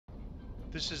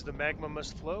This is the Magma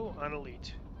Must Flow on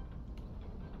Elite.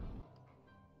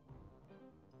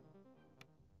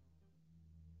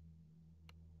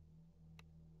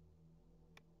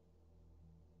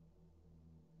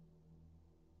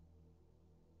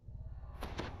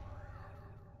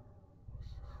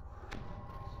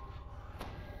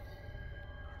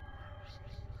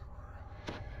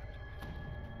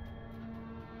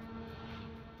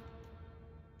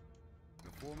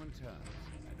 The foreman turns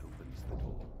and opens the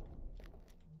door.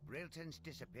 Railton's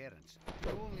disappearance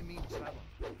will only mean trouble.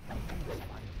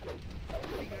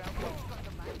 Figure out what's got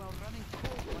the magma running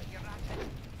cold while you're at it.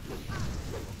 For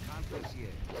countless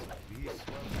years, these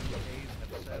sweltering caves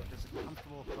have served as a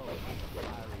comfortable home for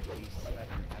fiery beasts that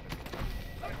inhabit it.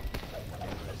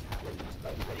 Whatever has happened to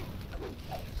the thing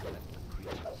has left the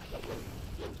creatures.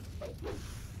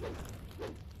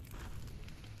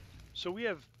 So we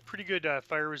have pretty good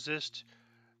fire resist.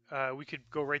 We could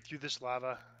go right through this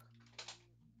lava.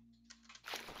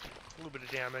 A little bit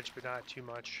of damage, but not too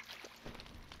much.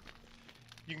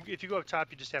 If you go up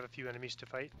top, you just have a few enemies to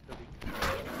fight.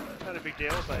 Not a big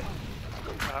deal, but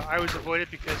I always avoid it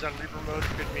because on Reaper mode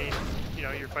it could mean, you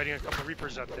know, you're fighting a couple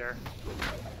Reapers up there.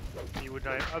 You would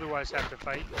not otherwise have to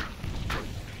fight.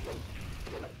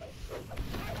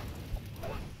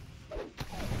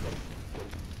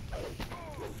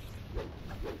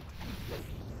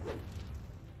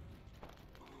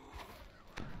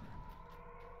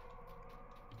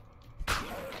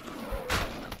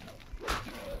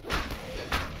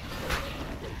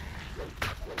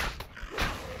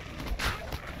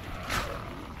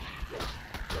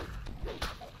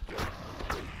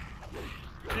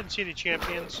 Didn't see any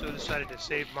champions, so decided to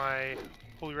save my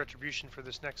Holy Retribution for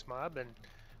this next mob, and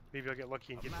maybe I'll get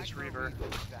lucky and get this Reaver.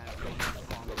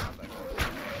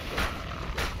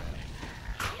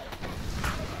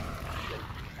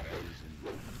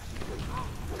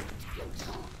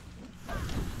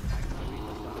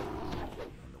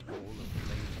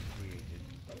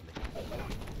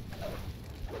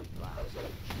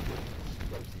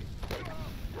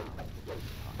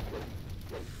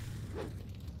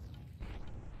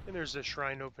 And there's a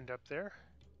shrine opened up there.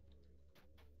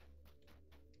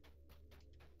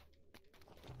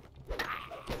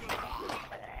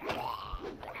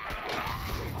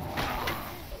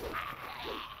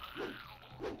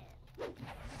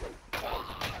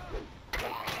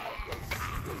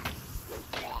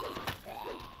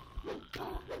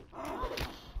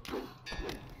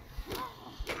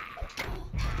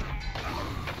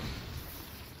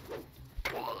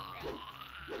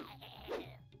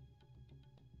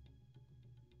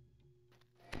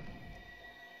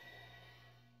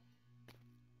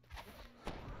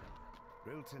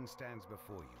 Railton stands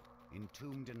before you,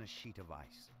 entombed in a sheet of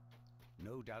ice.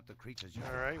 No doubt the creatures you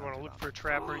Alright, you want to look for a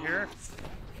trapper here.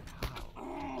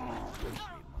 Alright,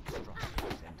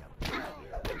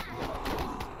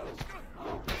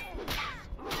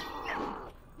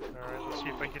 let's see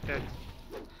if I can get that.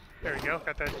 There we go,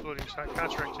 got that exploding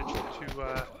construct to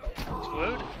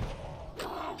explode.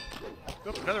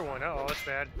 Oop, another one. Oh, that's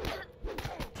bad.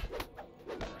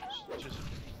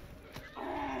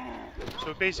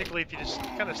 So basically, if you just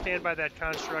kind of stand by that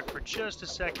construct for just a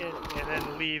second and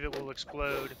then leave, it will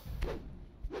explode.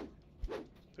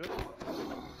 Good.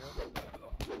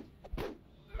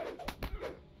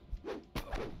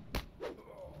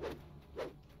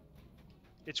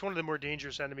 It's one of the more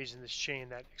dangerous enemies in this chain,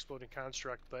 that exploding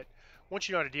construct, but once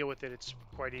you know how to deal with it, it's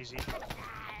quite easy.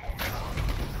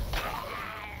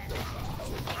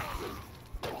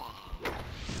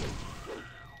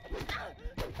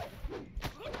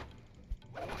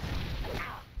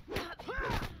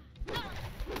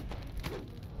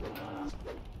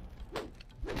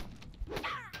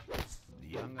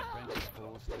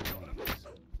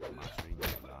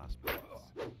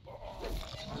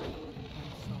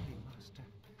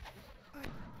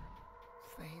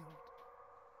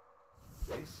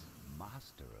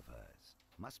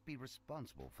 Must be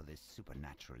responsible for this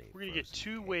supernaturally. We're gonna get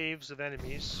 2 waves of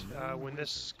enemies when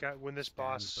this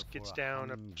boss gets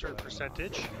down a certain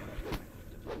percentage.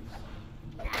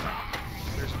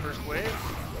 There's the first wave.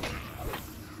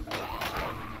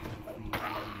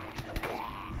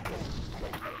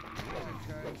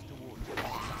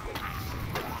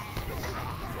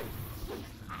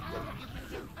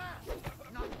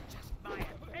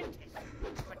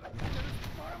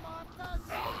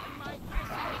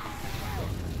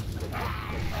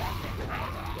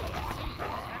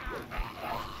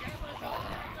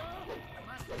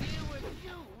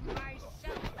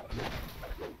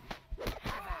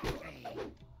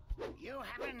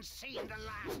 Seen the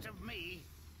last of me,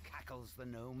 cackles the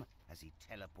gnome as he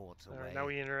teleports All away. right, now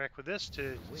we interact with this to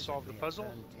The wizard solve the may have puzzle.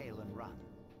 turned tail and run,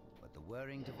 but the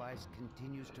whirring device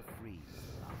continues to freeze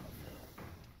the lava flow.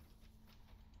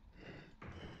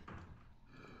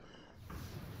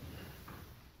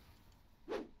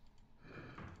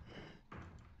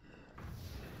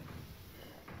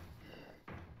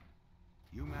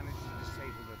 You manage to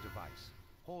disable the device,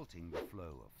 halting the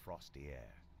flow of frosty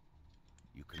air.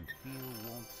 You can feel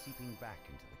warmth seeping back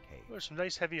into the cave. There's some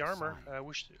nice heavy armor. Sign I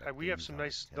wish that we have things some are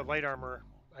nice the returning light to armor.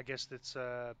 normal. I guess that's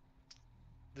the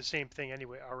same thing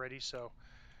anyway already, so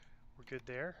we're good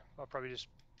there. I'll probably just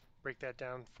break that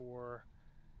down for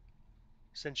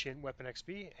Sentient Weapon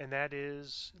XP, and that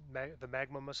is the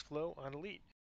magma must flow on Elite.